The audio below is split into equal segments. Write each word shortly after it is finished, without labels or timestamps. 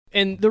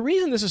And the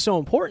reason this is so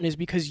important is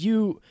because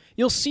you'll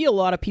see a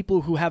lot of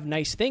people who have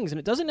nice things, and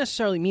it doesn't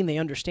necessarily mean they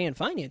understand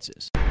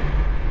finances.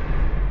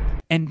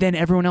 And then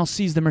everyone else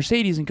sees the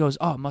Mercedes and goes,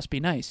 oh, it must be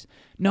nice.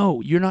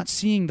 No, you're not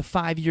seeing the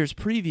 5 years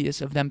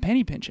previous of them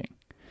penny pinching.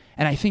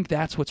 And I think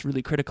that's what's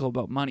really critical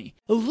about money.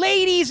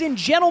 Ladies and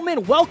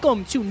gentlemen,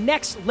 welcome to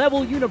Next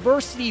Level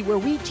University, where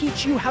we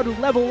teach you how to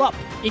level up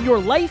in your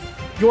life,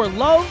 your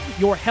love,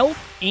 your health,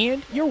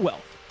 and your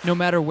wealth. No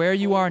matter where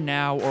you are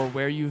now or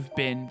where you've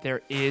been,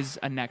 there is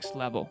a next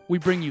level. We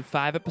bring you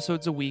 5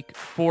 episodes a week,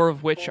 4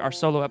 of which are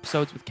solo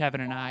episodes with Kevin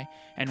and I,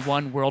 and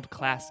 1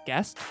 world-class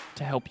guest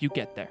to help you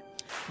get there.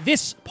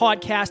 This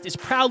podcast is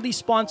proudly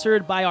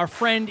sponsored by our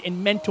friend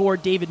and mentor,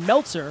 David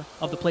Meltzer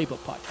of the Playbook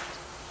Podcast.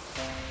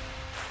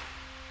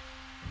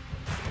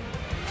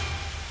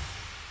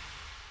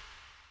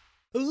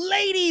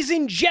 Ladies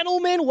and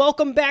gentlemen,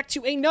 welcome back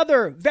to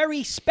another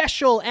very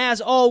special,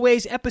 as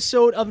always,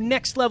 episode of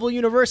Next Level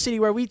University,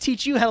 where we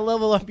teach you how to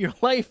level up your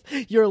life,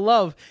 your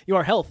love,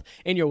 your health,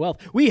 and your wealth.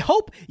 We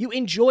hope you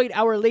enjoyed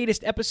our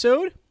latest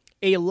episode,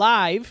 a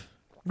live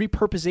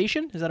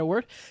repurposation, is that a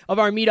word, of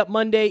our Meetup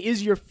Monday.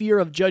 Is your fear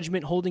of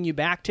judgment holding you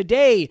back?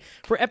 Today,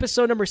 for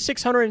episode number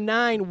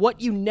 609,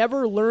 what you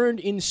never learned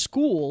in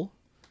school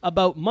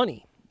about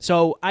money.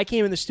 So I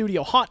came in the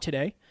studio hot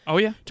today. Oh,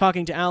 yeah?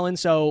 Talking to Alan,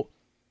 so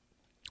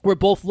we're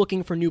both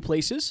looking for new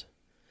places.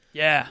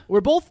 Yeah.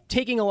 We're both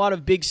taking a lot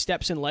of big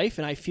steps in life,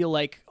 and I feel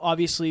like,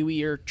 obviously,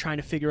 we are trying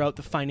to figure out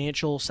the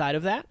financial side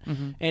of that.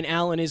 Mm-hmm. And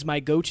Alan is my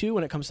go-to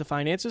when it comes to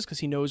finances because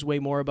he knows way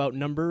more about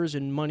numbers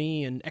and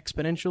money and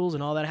exponentials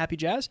and all that happy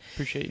jazz.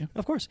 Appreciate you.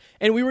 Of course.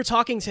 And we were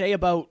talking today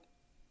about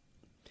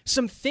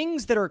some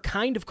things that are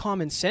kind of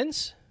common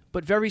sense,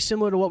 but very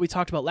similar to what we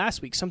talked about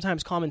last week.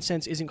 Sometimes common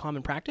sense isn't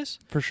common practice.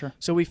 For sure.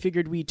 So we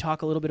figured we'd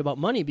talk a little bit about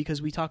money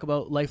because we talk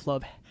about life,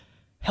 love,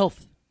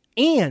 health,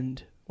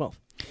 and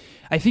wealth.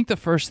 I think the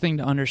first thing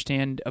to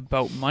understand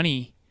about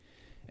money,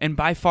 and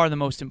by far the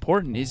most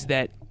important, is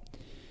that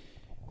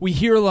we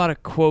hear a lot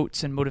of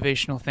quotes and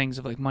motivational things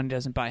of like, money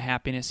doesn't buy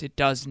happiness. It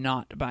does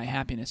not buy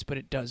happiness, but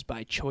it does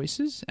buy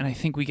choices. And I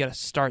think we got to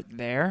start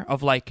there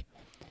of like,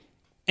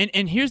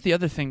 and here's the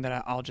other thing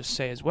that I'll just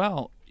say as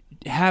well.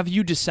 Have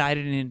you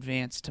decided in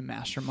advance to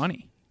master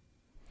money?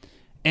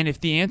 And if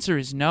the answer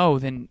is no,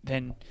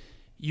 then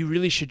you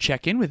really should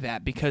check in with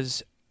that,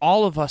 because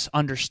all of us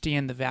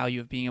understand the value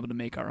of being able to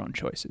make our own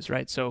choices,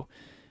 right? So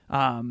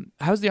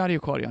how's the audio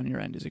quality on your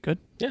end? Is it good?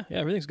 Yeah,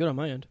 everything's good on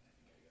my end.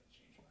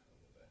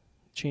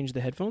 Change the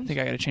headphones? I think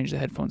I got to change the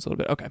headphones a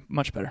little bit. Okay,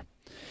 much better.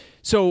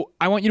 So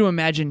I want you to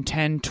imagine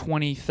 10,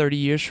 20, 30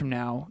 years from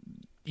now,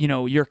 you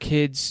know, your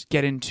kids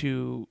get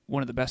into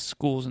one of the best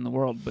schools in the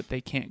world, but they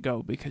can't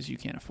go because you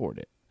can't afford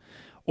it.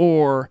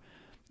 Or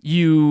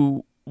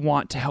you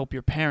want to help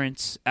your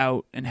parents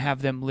out and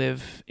have them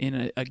live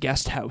in a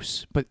guest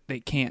house, but they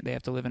can't. They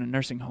have to live in a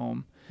nursing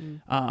home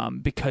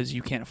because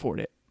you can't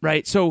afford it,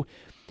 right? So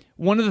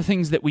one of the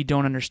things that we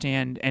don't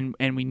understand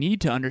and we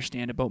need to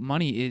understand about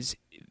money is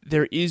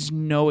there is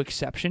no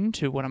exception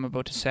to what I'm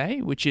about to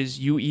say, which is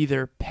you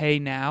either pay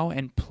now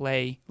and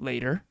play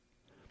later,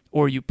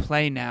 or you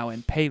play now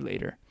and pay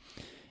later.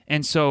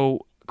 And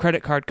so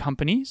credit card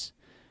companies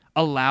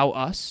allow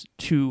us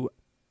to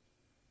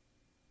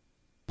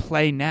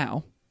play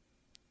now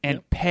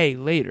and pay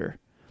later.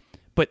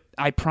 But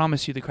I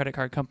promise you the credit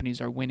card companies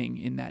are winning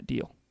in that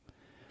deal.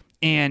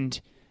 And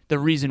the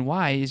reason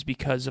why is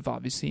because of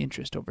obviously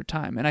interest over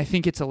time. And I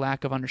think it's a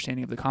lack of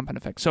understanding of the compound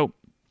effect. So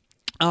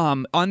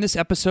on this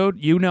episode,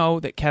 you know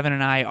that Kevin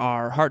and I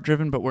are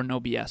heart-driven, but we're no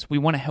BS. We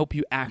want to help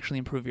you actually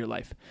improve your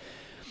life.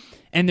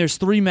 And there's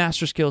 3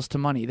 master skills to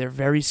money. They're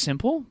very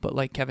simple, but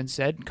like Kevin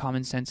said,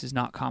 common sense is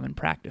not common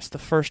practice. The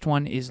first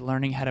one is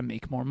learning how to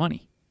make more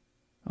money.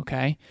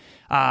 Okay?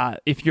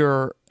 If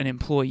you're an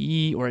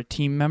employee or a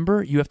team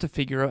member, you have to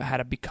figure out how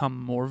to become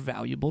more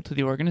valuable to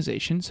the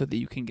organization so that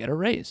you can get a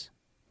raise.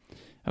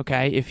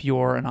 Okay? If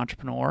you're an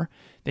entrepreneur,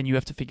 then you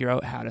have to figure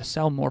out how to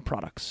sell more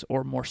products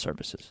or more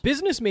services.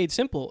 Business Made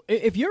Simple.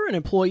 If you're an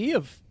employee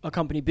of a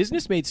company,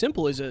 Business Made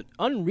Simple is an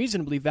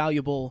unreasonably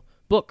valuable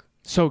book.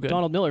 So good.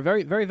 Donald Miller,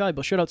 very, very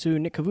valuable. Shout out to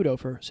Nick Cavuto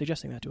for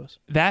suggesting that to us.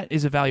 That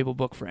is a valuable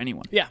book for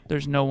anyone. Yeah.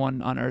 There's no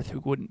one on earth who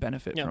wouldn't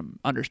benefit from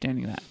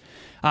understanding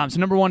that. So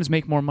number 1 is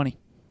make more money.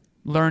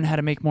 Learn how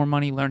to make more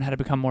money. Learn how to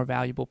become more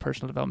valuable,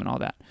 personal development, all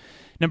that.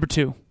 Number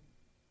 2,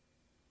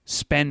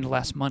 spend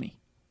less money.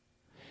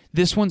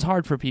 This one's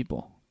hard for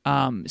people.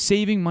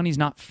 Saving money is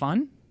not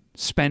fun.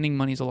 Spending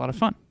money is a lot of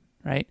fun,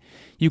 right?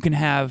 You can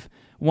have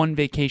 1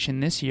 vacation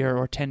this year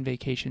or 10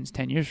 vacations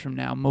 10 years from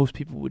now. Most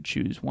people would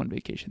choose 1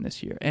 vacation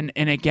this year. And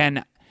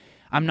again,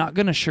 I'm not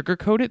going to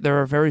sugarcoat it. There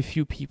are very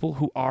few people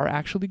who are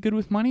actually good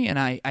with money, and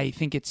I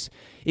think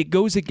it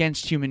goes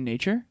against human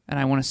nature, and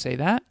I want to say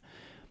that.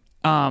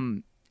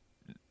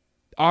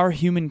 Our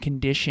human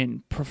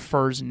condition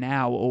prefers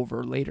now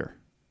over later.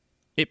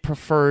 It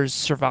prefers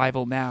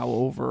survival now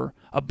over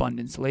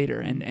abundance later.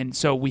 And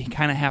so we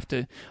kind of have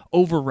to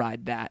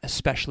override that,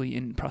 especially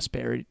in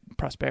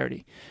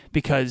prosperity,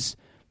 because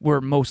we're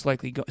most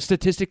likely,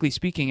 statistically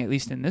speaking, at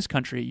least in this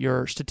country,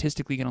 you're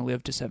statistically going to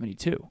live to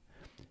 72.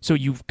 So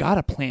you've got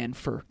to plan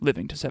for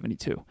living to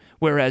 72.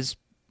 Whereas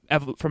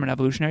from an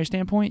evolutionary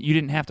standpoint, you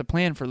didn't have to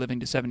plan for living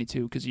to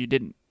 72 because you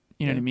didn't.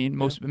 You know what I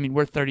mean? I mean,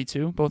 we're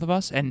 32, both of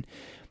us. And,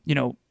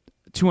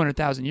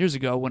 200,000 years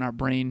ago when our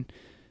brain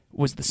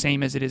was the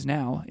same as it is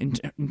now in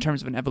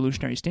terms of an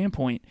evolutionary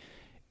standpoint,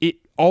 it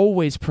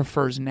always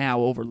prefers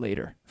now over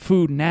later.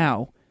 Food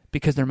now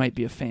because there might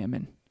be a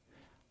famine.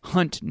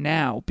 Hunt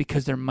now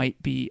because there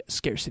might be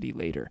scarcity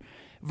later.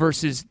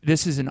 Versus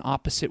this is an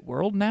opposite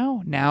world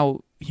now.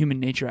 Now human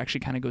nature actually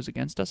kind of goes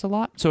against us a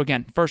lot. So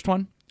again, first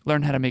one,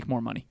 learn how to make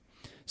more money.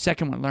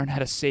 Second one, learn how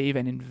to save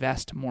and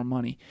invest more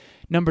money.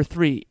 Number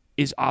 3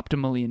 is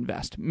optimally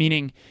invest.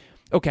 Meaning,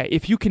 okay,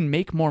 if you can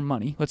make more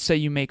money, let's say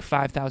you make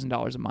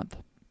 $5,000 a month.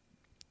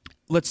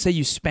 Let's say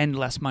you spend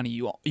less money.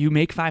 You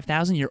make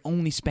 $5,000, you're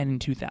only spending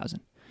 $2,000.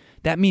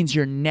 That means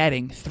you're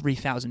netting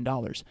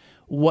 $3,000.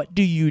 What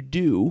do you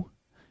do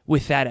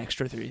with that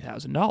extra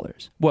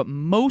 $3,000? What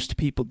most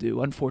people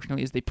do,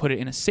 unfortunately, is they put it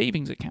in a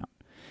savings account.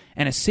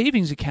 And a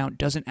savings account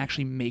doesn't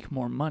actually make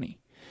more money.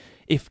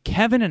 If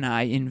Kevin and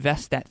I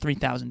invest that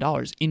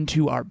 $3,000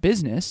 into our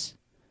business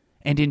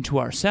and into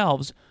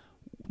ourselves,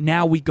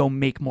 now we go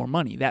make more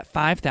money. That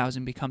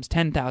 $5,000 becomes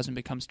 $10,000,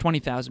 becomes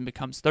 $20,000,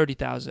 becomes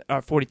 $30,000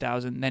 or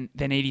 $40,000,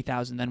 then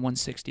 $80,000, then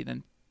 $160,000,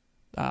 then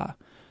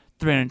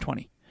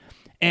 $320,000,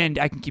 and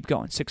I can keep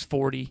going.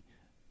 $640,000,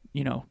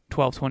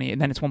 $1,220,000,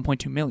 and then it's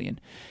 $1.2 million.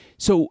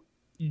 So,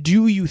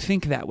 do you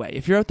think that way?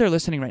 If you're out there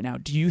listening right now,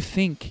 do you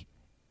think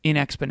in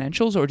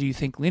exponentials or do you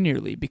think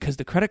linearly? Because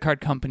the credit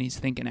card companies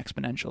think in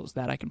exponentials.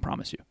 That I can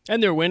promise you.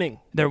 And they're winning.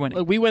 They're winning.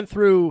 Like we went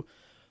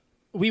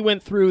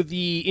through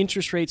the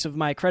interest rates of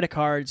my credit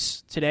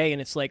cards today,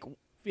 and it's like,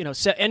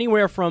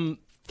 anywhere from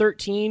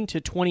 13 to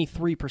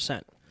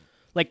 23%.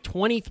 Like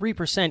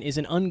 23% is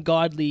an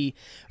ungodly.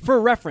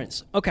 For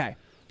reference, okay,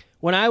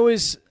 when I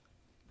was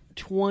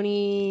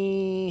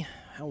 20,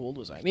 how old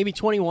was I? Maybe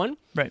 21.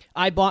 Right.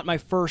 I bought my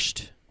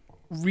first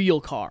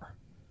real car.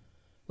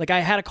 Like I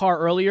had a car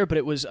earlier, but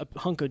it was a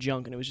hunk of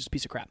junk and it was just a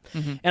piece of crap.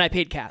 Mm-hmm. And I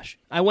paid cash.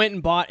 I went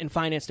and bought and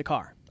financed a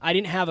car. I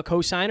didn't have a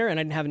cosigner and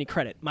I didn't have any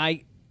credit.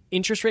 My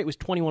interest rate was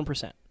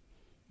 21%.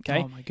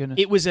 Okay? Oh my goodness.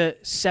 It was a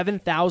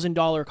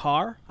 $7,000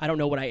 car. I don't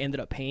know what I ended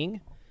up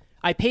paying.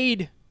 I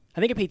think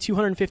I paid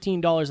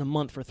 $215 a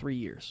month for 3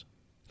 years.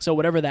 So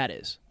whatever that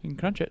is. You can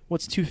crunch it.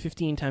 What's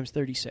 215 times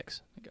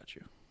 36? I got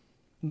you.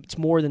 It's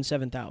more than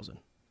 7,000.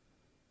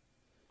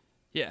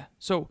 Yeah.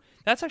 So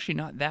that's actually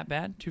not that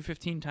bad.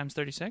 215 times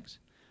 36?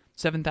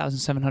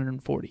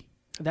 7,740.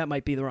 That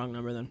might be the wrong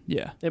number then.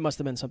 Yeah. It must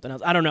have been something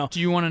else. I don't know. Do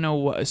you want to know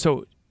what?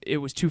 So it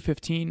was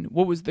 215.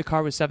 What was the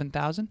car? Was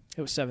 7,000?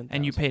 It was 7,000.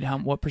 And you paid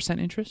what percent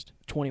interest?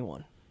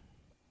 21.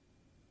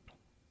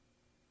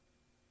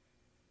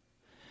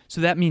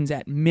 So that means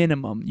at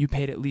minimum you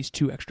paid at least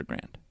 $2 extra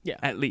grand. Yeah.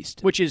 At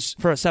least. Which is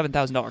for a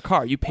 $7,000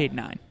 car, you paid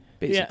 $9.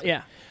 Basically.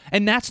 Yeah.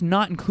 And that's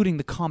not including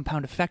the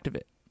compound effect of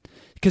it.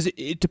 Because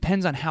it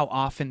depends on how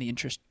often the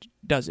interest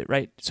does it,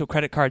 right? So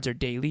credit cards are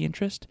daily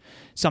interest.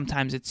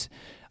 Sometimes it's,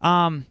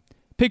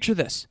 picture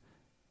this.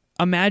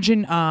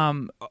 Imagine,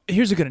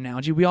 here's a good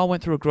analogy. We all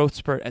went through a growth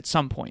spurt at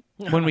some point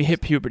when we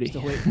hit puberty.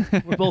 Still waiting.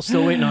 We're both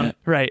still waiting on it.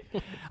 Right.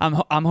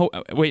 I'm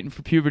waiting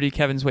for puberty.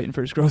 Kevin's waiting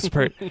for his growth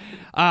spurt.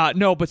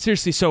 No, but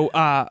seriously, so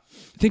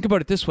think about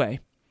it this way.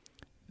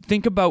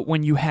 Think about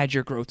when you had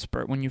your growth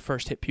spurt, when you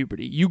first hit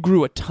puberty. You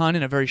grew a ton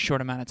in a very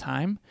short amount of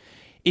time.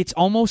 It's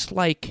almost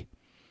like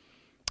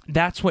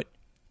that's what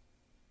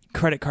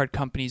credit card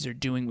companies are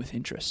doing with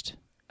interest.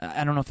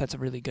 I don't know if that's a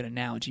really good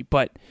analogy,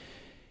 but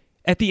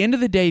at the end of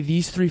the day,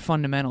 these three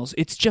fundamentals,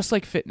 it's just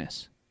like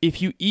fitness.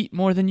 If you eat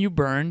more than you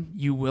burn,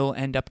 you will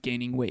end up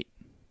gaining weight.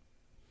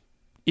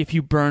 If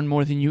you burn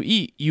more than you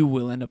eat, you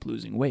will end up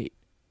losing weight.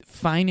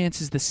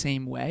 Finance is the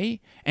same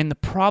way, and the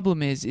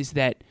problem is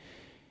that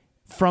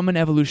from an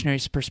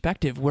evolutionary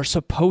perspective, we're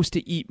supposed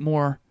to eat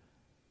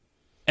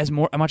as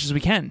much as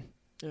we can,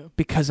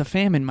 because a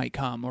famine might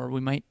come, or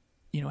we might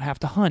have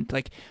to hunt.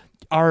 Like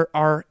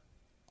our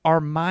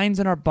minds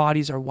and our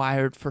bodies are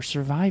wired for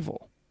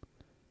survival.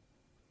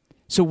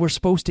 So we're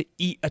supposed to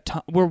eat a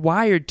ton. We're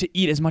wired to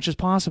eat as much as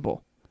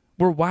possible.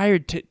 We're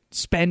wired to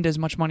spend as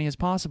much money as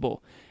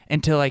possible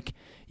and to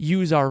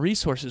use our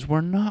resources.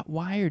 We're not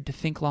wired to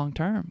think long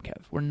term,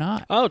 Kev. We're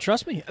not. Oh,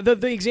 trust me.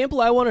 The example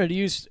I wanted to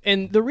use,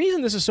 and the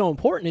reason this is so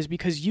important is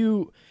because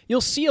you'll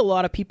see a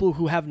lot of people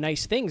who have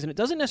nice things, and it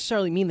doesn't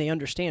necessarily mean they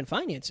understand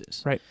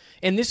finances. Right.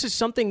 And this is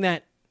something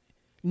that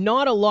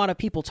not a lot of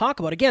people talk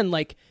about. Again,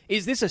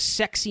 is this a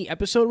sexy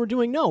episode we're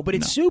doing? No, but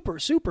it's super,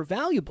 super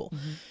valuable.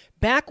 Mm-hmm.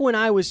 Back when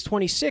I was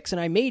 26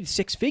 and I made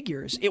 6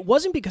 figures, it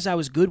wasn't because I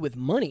was good with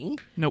money.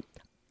 Nope.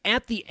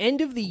 At the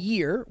end of the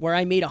year, where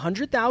I made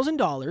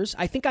 $100,000,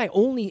 I think I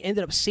only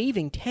ended up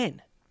saving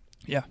 10.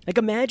 Yeah.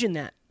 Imagine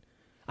that.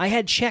 I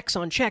had checks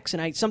on checks,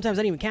 and sometimes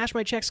I didn't even cash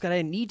my checks because I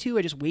didn't need to.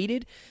 I just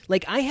waited.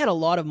 I had a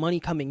lot of money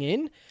coming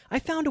in. I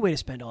found a way to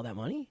spend all that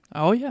money.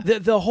 Oh, yeah.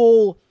 The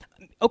whole...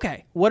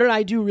 Okay, what did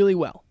I do really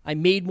well? I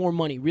made more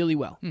money really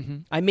well. Mm-hmm.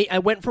 I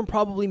went from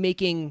probably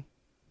making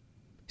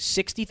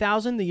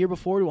 $60,000 the year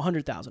before to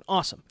 $100,000.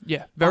 Awesome.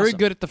 Yeah, very Awesome.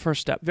 good at the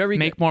first step. Very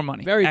Make good. more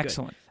money. Very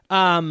Excellent.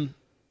 good.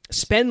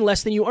 Spend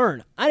less than you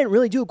earn. I didn't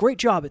really do a great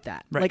job at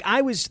that. Right.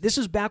 This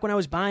was back when I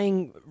was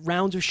buying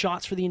rounds of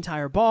shots for the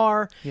entire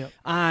bar. Yep.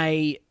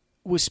 I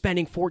was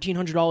spending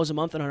 $1,400 a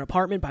month on an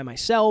apartment by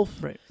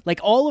myself. Right. Like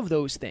all of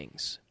those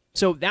things.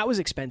 So that was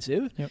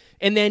expensive. Yep.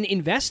 And then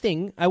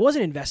investing, I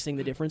wasn't investing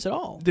the difference at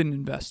all. Didn't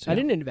invest. I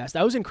didn't invest.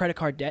 I was in credit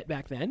card debt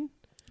back then.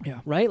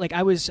 Yeah. Right? Like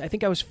I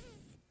think I was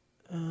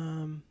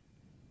 $7,000,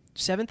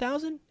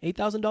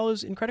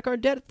 $8,000 in credit card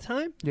debt at the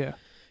time. Yeah.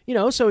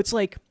 So it's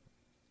like,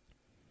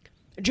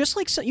 just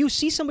like you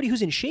see somebody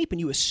who's in shape and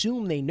you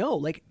assume they know.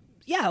 Like,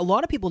 yeah, a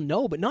lot of people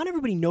know, but not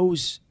everybody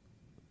knows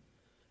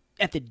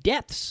at the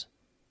depths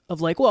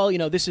of like, well,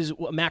 this is a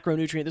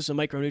macronutrient, this is a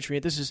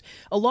micronutrient, this is...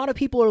 A lot of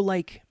people are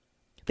like,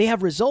 they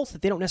have results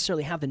that they don't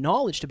necessarily have the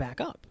knowledge to back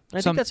up. And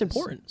I think that's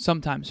important.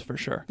 Sometimes, for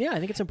sure. Yeah, I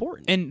think it's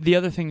important. And the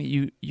other thing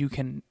that you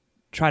can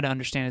try to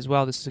understand as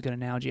well, this is a good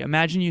analogy.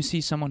 Imagine you see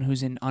someone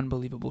who's in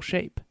unbelievable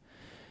shape.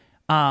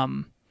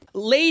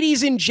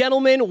 Ladies and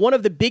gentlemen, one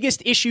of the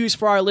biggest issues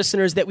for our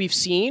listeners that we've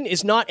seen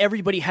is not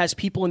everybody has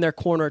people in their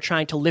corner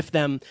trying to lift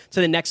them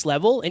to the next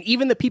level. And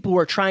even the people who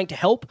are trying to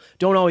help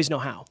don't always know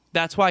how.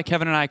 That's why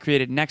Kevin and I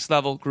created Next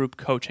Level Group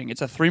Coaching.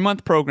 It's a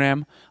 3-month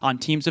program on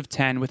teams of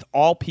 10 with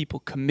all people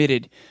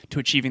committed to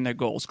achieving their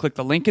goals. Click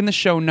the link in the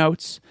show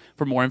notes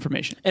for more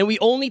information. And we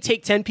only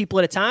take 10 people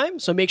at a time,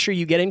 so make sure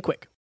you get in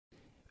quick.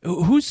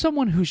 Who's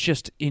someone who's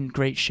just in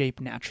great shape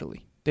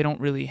naturally? They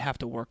don't really have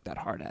to work that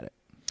hard at it.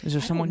 Is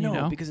there someone you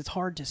know? Because it's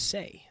hard to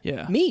say.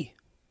 Yeah. Me.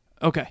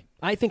 Okay.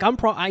 I think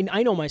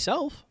I know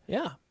myself.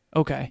 Yeah.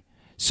 Okay.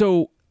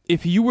 So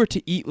if you were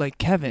to eat like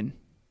Kevin,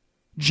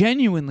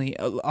 genuinely,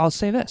 I'll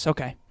say this.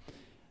 Okay.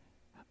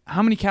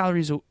 How many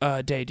calories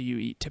a day do you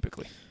eat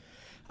typically?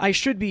 I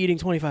should be eating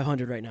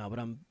 2,500 right now, but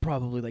I'm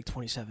probably like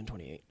 27,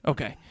 28.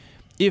 Okay.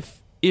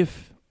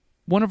 If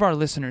one of our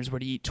listeners were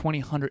to eat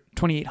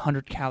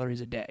 2,800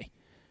 calories a day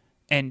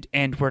and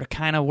were to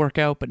kind of work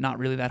out but not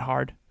really that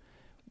hard,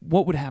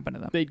 what would happen to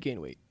them? They'd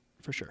gain weight,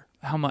 for sure.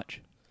 How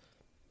much?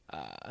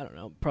 I don't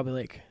know. Probably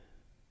like...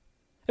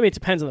 I mean, it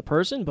depends on the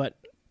person, but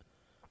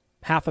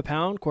half a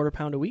pound, quarter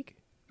pound a week.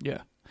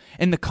 Yeah.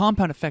 And the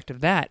compound effect of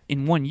that,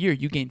 in 1 year,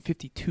 you gain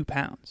 52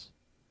 pounds.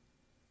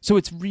 So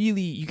it's really...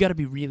 You got to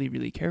be really,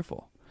 really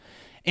careful.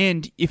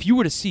 And if you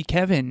were to see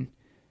Kevin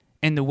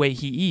and the way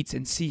he eats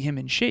and see him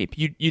in shape,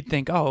 you'd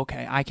think, oh,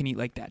 okay, I can eat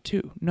like that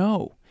too.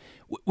 No.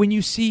 When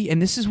you see... And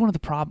this is one of the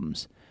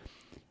problems...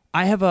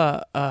 I have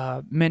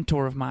a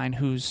mentor of mine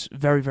who's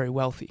very, very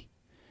wealthy,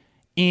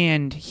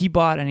 and he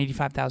bought an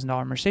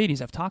 $85,000 Mercedes.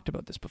 I've talked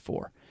about this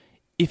before.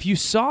 If you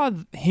saw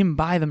him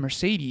buy the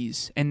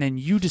Mercedes and then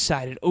you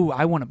decided, oh,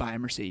 I want to buy a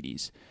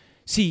Mercedes,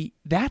 see,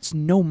 that's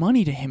no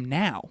money to him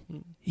now.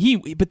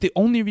 But the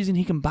only reason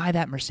he can buy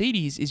that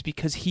Mercedes is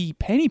because he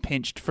penny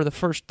pinched for the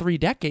first 3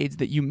 decades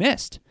that you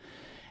missed.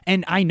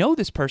 And I know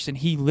this person,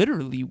 he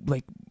literally,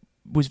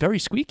 was very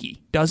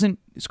squeaky.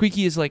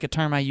 Squeaky is like a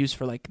term I use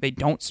for like they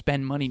don't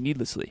spend money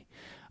needlessly.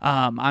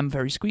 I'm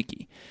very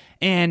squeaky.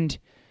 And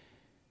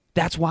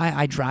that's why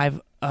I drive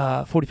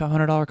a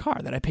 $4,500 car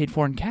that I paid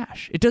for in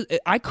cash.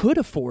 I could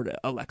afford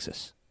a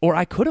Lexus or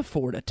I could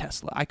afford a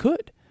Tesla. I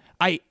could.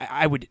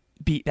 That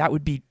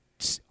would be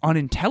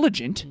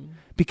unintelligent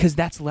because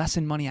that's less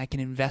in money I can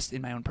invest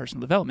in my own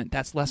personal development.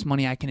 That's less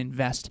money I can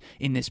invest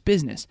in this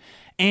business.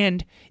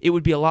 And it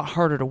would be a lot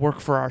harder to work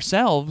for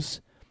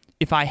ourselves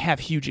if I have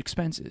huge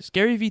expenses.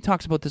 Gary Vee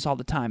talks about this all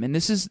the time, and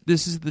this is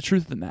the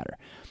truth of the matter.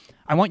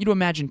 I want you to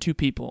imagine 2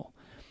 people.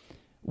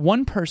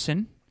 One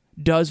person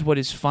does what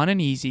is fun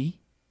and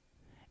easy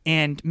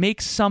and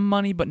makes some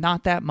money but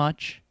not that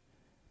much,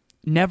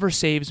 never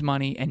saves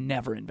money, and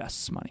never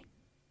invests money.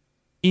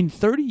 In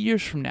 30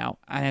 years from now,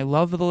 and I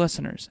love the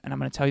listeners, and I'm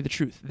going to tell you the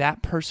truth,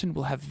 that person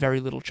will have very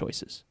little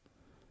choices.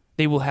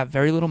 They will have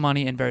very little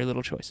money and very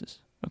little choices,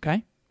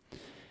 okay?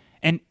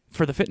 And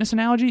for the fitness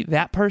analogy,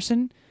 that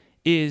person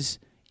is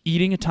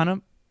eating a ton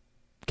of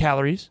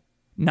calories,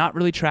 not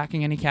really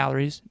tracking any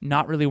calories,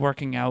 not really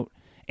working out,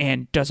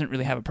 and doesn't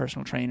really have a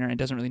personal trainer and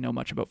doesn't really know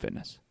much about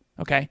fitness.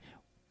 Okay?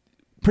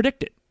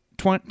 Predict it.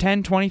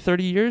 10, 20,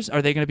 30 years,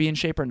 are they going to be in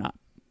shape or not?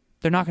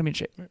 They're not going to be in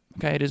shape.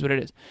 Okay? It is what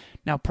it is.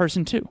 Now,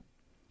 person 2.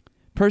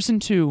 Person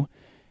 2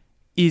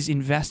 is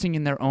investing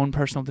in their own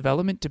personal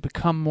development to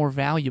become more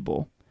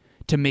valuable,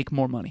 to make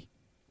more money.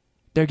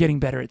 They're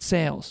getting better at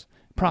sales,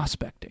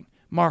 prospecting,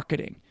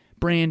 marketing,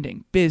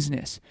 branding,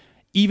 business.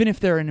 Even if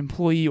they're an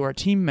employee or a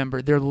team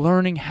member, they're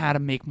learning how to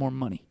make more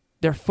money.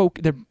 They're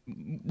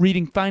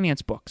reading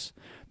finance books.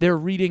 They're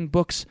reading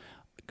books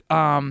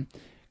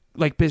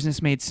like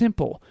Business Made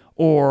Simple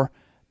or,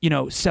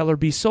 Sell or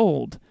Be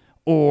Sold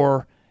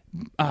or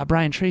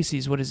Brian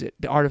Tracy's, what is it?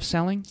 The Art of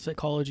Selling?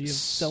 Psychology of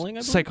Selling,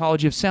 I believe?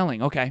 Psychology of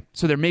Selling, okay.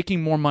 So they're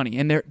making more money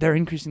and they're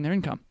increasing their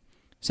income.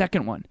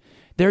 Second one,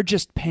 they're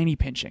just penny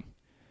pinching.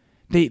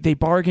 They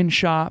bargain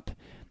shop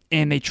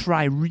and they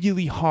try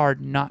really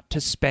hard not to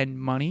spend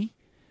money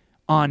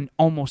on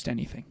almost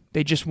anything.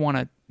 They just want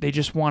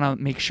to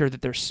make sure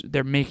that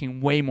they're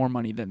making way more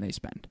money than they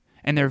spend.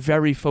 and they're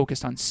very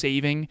focused on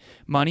saving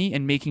money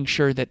and making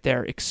sure that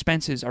their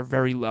expenses are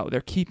very low.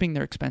 They're keeping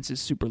their expenses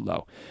super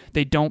low.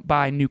 They don't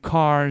buy new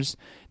cars.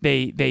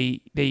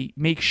 They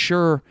make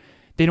sure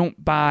they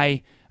don't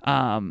buy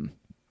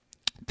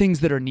things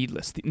that are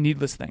needless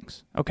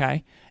things,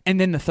 okay? And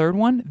then the third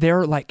one,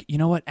 they're like, you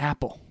know what,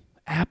 Apple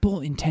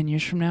in 10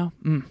 years from now,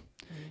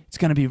 it's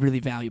going to be really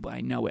valuable.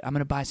 I know it. I'm going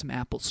to buy some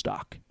Apple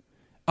stock.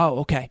 Oh,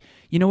 okay.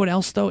 You know what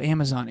else, though?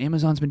 Amazon.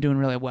 Amazon's been doing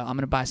really well. I'm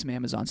going to buy some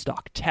Amazon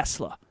stock.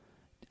 Tesla.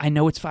 I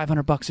know it's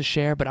 $500 a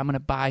share, but I'm going to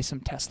buy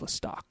some Tesla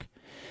stock.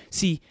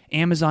 See,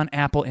 Amazon,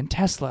 Apple, and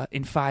Tesla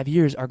in 5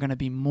 years are going to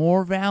be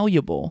more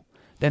valuable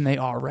than they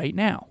are right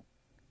now.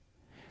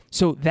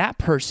 So that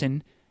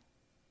person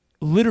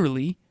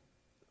literally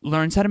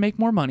learns how to make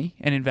more money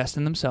and invest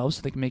in themselves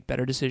so they can make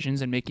better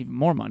decisions and make even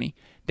more money.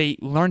 They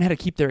learn how to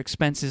keep their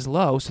expenses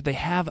low so they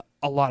have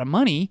a lot of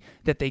money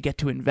that they get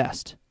to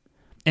invest.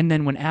 And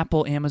then when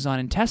Apple, Amazon,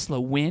 and Tesla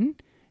win,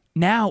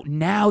 now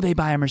they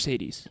buy a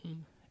Mercedes.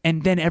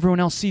 And then everyone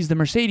else sees the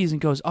Mercedes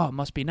and goes, oh, it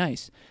must be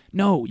nice.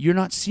 No, you're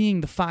not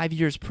seeing the 5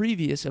 years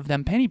previous of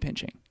them penny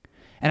pinching.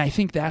 And I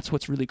think that's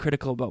what's really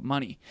critical about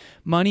money.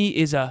 Money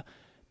is a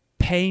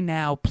pay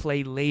now,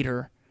 play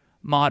later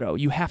motto.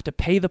 You have to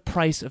pay the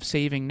price of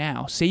saving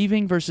now.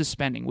 Saving versus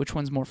spending, which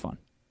one's more fun?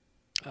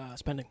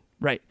 Spending.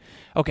 Right.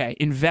 Okay,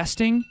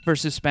 investing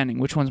versus spending,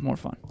 which one's more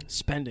fun?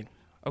 Spending.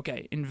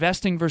 Okay,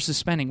 investing versus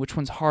spending, which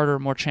one's harder,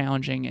 more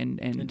challenging, and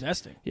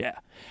investing. Yeah.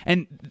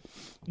 And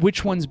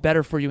which one's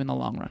better for you in the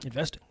long run?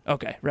 Investing.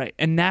 Okay, right.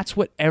 And that's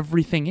what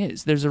everything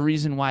is. There's a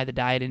reason why the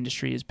diet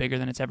industry is bigger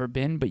than it's ever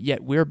been, but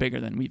yet we're bigger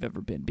than we've ever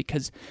been,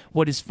 because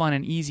what is fun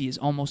and easy is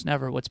almost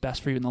never what's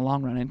best for you in the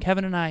long run. And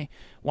Kevin and I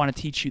want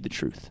to teach you the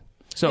truth.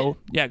 So,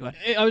 yeah, go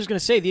ahead. I was going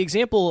to say the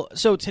example.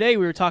 So today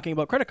we were talking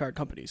about credit card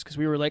companies because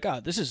we were like,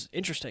 this is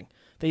interesting.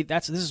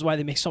 This is why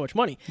they make so much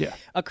money. Yeah.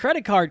 A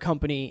credit card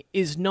company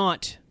is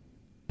not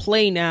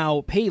play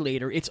now, pay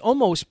later. It's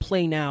almost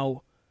play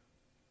now,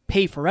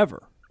 pay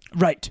forever.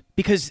 Right.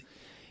 Because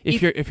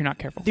if you're not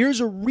careful,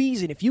 there's a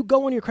reason. If you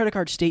go on your credit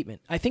card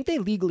statement, I think they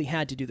legally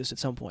had to do this at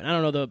some point. I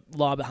don't know the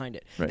law behind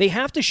it. Right. They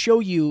have to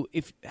show you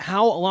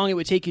how long it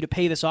would take you to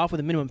pay this off with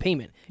a minimum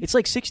payment. It's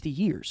like 60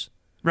 years.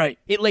 Right.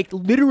 It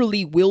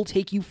literally will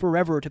take you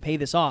forever to pay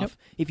this off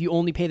if you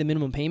only pay the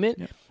minimum payment.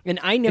 Yep. And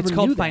I never knew that. It's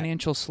called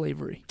financial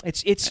slavery.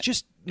 It's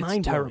just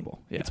mind-blowing.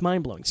 Terrible. Yeah. It's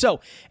mind-blowing. So,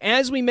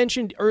 as we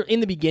mentioned in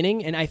the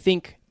beginning, and I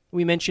think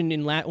we mentioned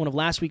in one of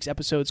last week's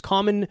episodes,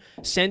 common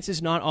sense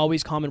is not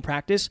always common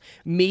practice.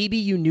 Maybe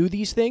you knew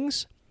these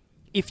things.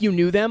 If you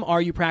knew them,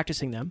 are you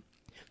practicing them?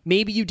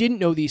 Maybe you didn't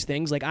know these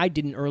things, like I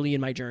didn't early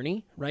in my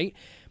journey, right?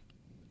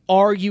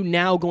 Are you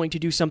now going to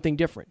do something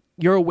different?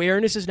 Your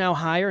awareness is now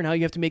higher. Now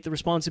you have to make the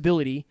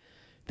responsibility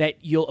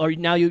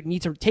now you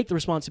need to take the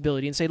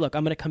responsibility and say, look,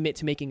 I'm going to commit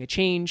to making a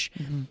change.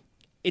 Mm-hmm.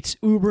 It's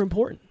uber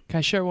important. Can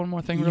I share one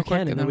more thing real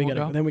quick? And then we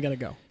got to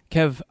go.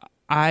 Kev,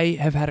 I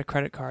have had a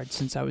credit card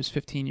since I was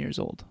 15 years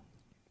old.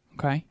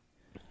 Okay?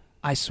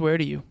 I swear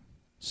to you,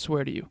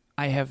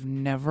 I have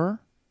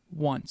never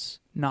once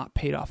not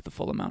paid off the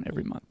full amount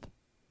every month.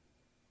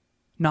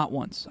 Not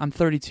once. I'm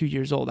 32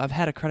 years old. I've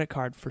had a credit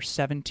card for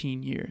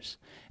 17 years,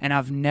 and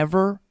I've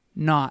never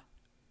not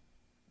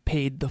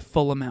paid the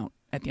full amount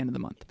at the end of the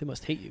month. They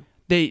must hate you.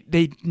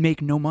 They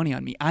make no money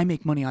on me. I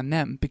make money on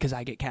them because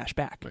I get cash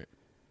back. Right.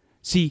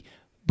 See,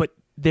 but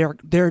they're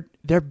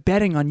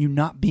betting on you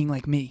not being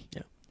like me.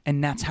 Yeah.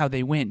 And that's how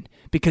they win.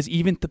 Because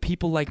even the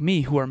people like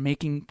me who are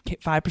making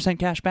 5%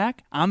 cash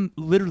back, I'm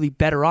literally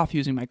better off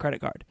using my credit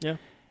card. Yeah.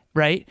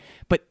 Right?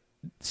 But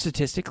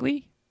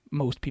statistically,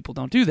 most people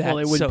don't do that. Well,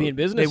 they wouldn't be in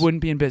business. They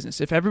wouldn't be in business.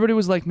 If everybody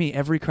was like me,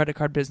 every credit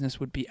card business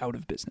would be out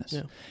of business.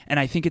 Yeah. And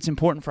I think it's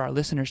important for our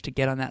listeners to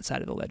get on that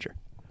side of the ledger.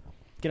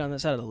 Get on that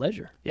side of the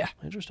ledger. Yeah.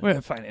 Interesting. We're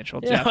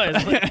financial. Yeah,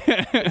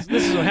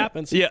 this is what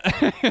happens. Yeah.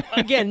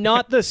 Again,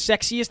 not the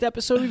sexiest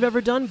episode we've ever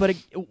done, but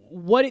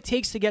what it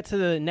takes to get to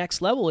the next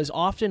level is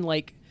often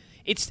like,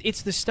 it's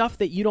the stuff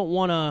that you don't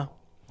want to,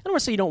 I don't want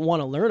to say you don't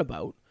want to learn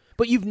about,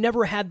 but you've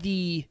never had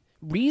the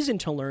reason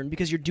to learn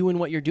because you're doing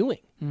what you're doing.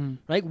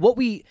 Right? What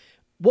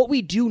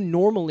we do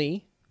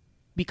normally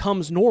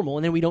becomes normal,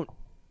 and then we don't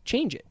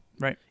change it.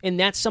 Right. And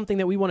that's something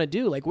that we want to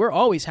do. Like, we're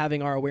always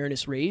having our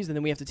awareness raised, and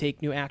then we have to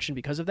take new action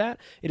because of that.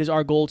 It is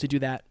our goal to do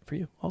that for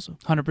you also.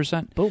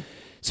 100%. Boom.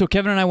 So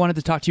Kevin and I wanted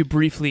to talk to you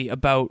briefly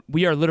about,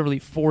 we are literally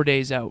 4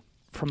 days out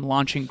from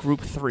launching Group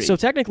 3. So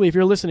technically, if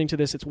you're listening to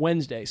this, it's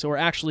Wednesday. So we're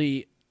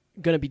actually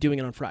going to be doing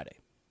it on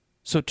Friday.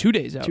 So 2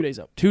 days out. 2 days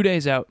out. 2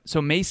 days out.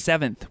 So May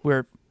 7th,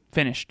 we're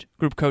finished.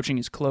 Group coaching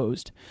is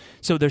closed.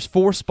 So there's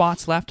 4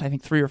 spots left, I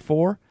think 3 or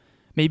 4,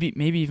 maybe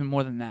even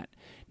more than that.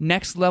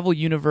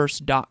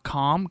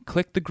 nextleveluniverse.com.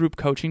 Click the group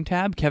coaching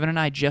tab. Kevin and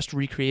I just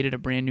recreated a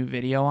brand new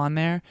video on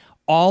there.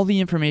 All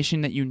the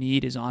information that you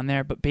need is on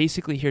there, but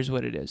basically here's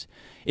what it is.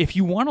 If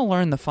you want to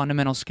learn the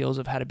fundamental skills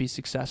of how to be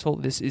successful,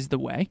 this is the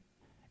way,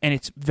 and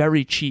it's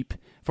very cheap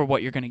for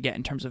what you're going to get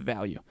in terms of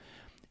value.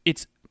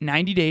 It's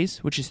 90 days,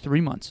 which is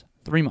 3 months.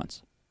 3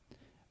 months.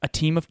 A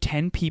team of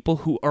 10 people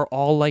who are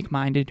all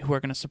like-minded, who are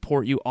going to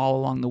support you all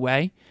along the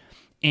way.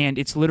 and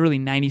it's literally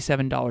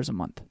 $97 a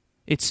month.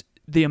 It's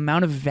the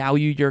amount of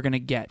value you're going to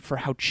get for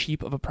how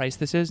cheap of a price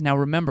this is. Now,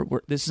 remember,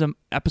 this is an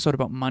episode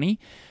about money.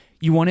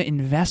 You want to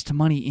invest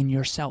money in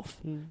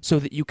yourself so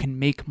that you can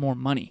make more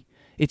money.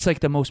 It's like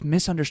the most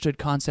misunderstood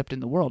concept in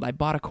the world. I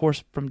bought a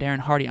course from Darren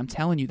Hardy. I'm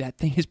telling you, that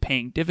thing is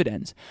paying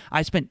dividends.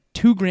 I spent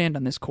 $2,000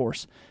 on this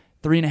course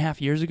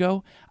 3.5 years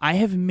ago. I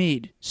have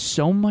made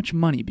so much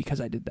money because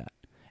I did that.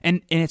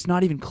 And it's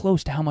not even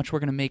close to how much we're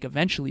going to make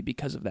eventually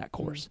because of that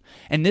course.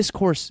 And this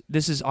course,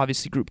 this is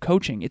obviously group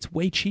coaching. It's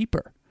way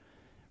cheaper,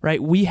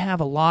 right? We have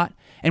a lot,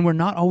 and we're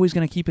not always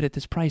going to keep it at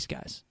this price,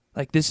 guys.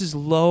 Like, this is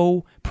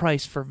low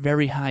price for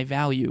very high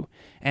value,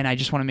 and I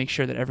just want to make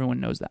sure that everyone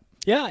knows that.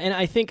 Yeah, and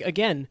I think,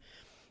 again,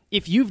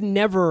 if you've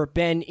never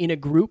been in a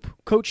group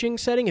coaching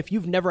setting, if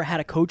you've never had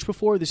a coach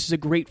before, this is a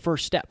great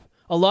first step.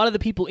 A lot of the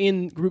people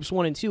in groups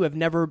 1 and 2 have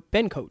never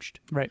been coached.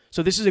 Right.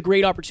 So this is a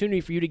great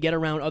opportunity for you to get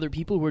around other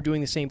people who are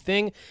doing the same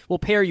thing. We'll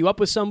pair you up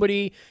with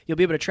somebody. You'll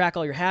be able to track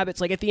all your habits.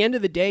 Like, at the end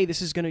of the day,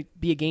 this is going to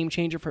be a game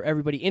changer for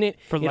everybody in it.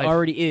 For life. It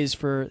already is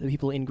for the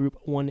people in group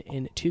 1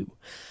 and 2.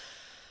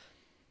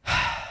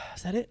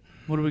 Is that it?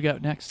 What do we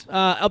got next?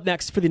 Up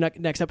next for the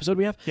next episode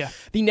we have? Yeah.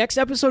 The next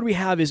episode we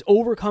have is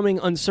overcoming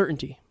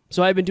uncertainty.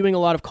 So I've been doing a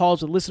lot of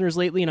calls with listeners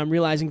lately, and I'm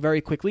realizing very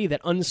quickly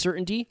that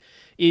uncertainty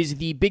is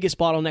the biggest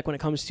bottleneck when it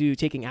comes to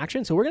taking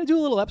action. So we're going to do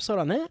a little episode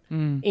on that,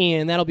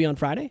 and that'll be on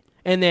Friday.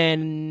 And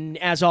then,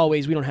 as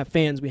always, we don't have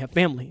fans, we have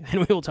family,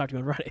 and we will talk to you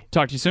on Friday.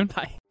 Talk to you soon.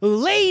 Bye.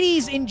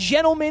 Ladies and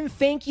gentlemen,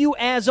 thank you,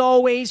 as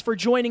always, for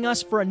joining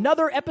us for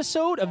another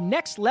episode of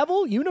Next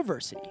Level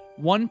University.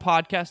 One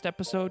podcast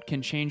episode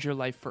can change your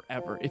life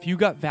forever. If you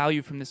got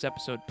value from this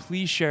episode,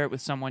 please share it with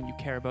someone you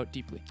care about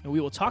deeply. And we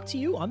will talk to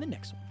you on the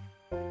next one.